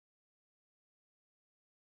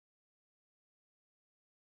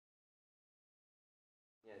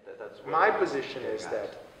my position is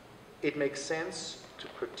that it makes sense to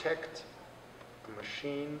protect a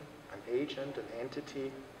machine, an agent, an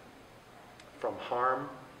entity from harm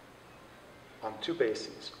on two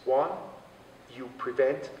bases. One, you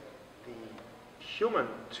prevent the human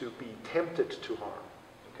to be tempted to harm.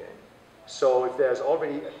 Okay. So if there's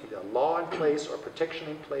already a law in place or protection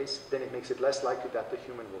in place, then it makes it less likely that the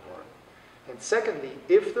human will harm. And secondly,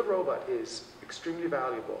 if the robot is extremely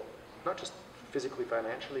valuable, not just physically,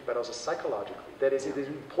 financially, but also psychologically, that is, it is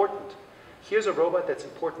important. Here's a robot that's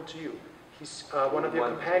important to you. He's one of your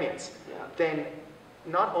companions. Then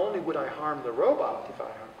not only would I harm the robot if I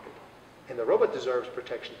harm it, and the robot deserves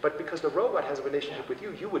protection, but because the robot has a relationship with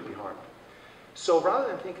you, you would be harmed. So rather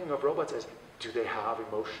than thinking of robots as, do they have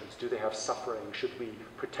emotions? Do they have suffering? Should we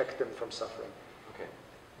protect them from suffering? Okay.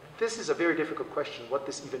 This is a very difficult question, what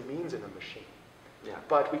this even means in a machine. Yeah.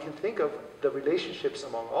 But we can think of the relationships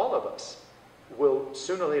among all of us will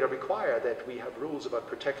sooner or later require that we have rules about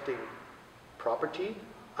protecting property,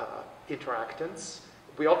 interactants.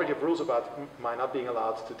 We already have rules about my not being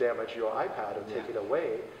allowed to damage your iPad or take it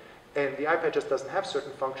away. And the iPad just doesn't have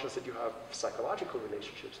certain functions that you have psychological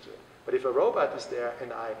relationships to it. But if a robot is there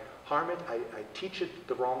and I harm it, I teach it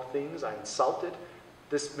the wrong things, I insult it,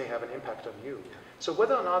 this may have an impact on you. So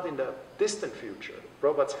whether or not in the distant future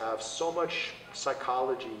robots have so much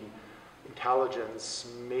psychology, intelligence,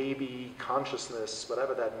 maybe consciousness,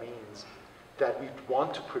 whatever that means, that we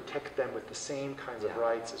want to protect them with the same kinds of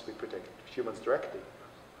rights as we protect humans directly,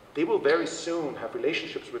 they will very soon have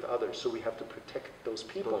relationships with others, so we have to protect those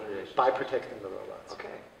people by protecting the robots.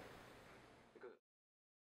 Okay.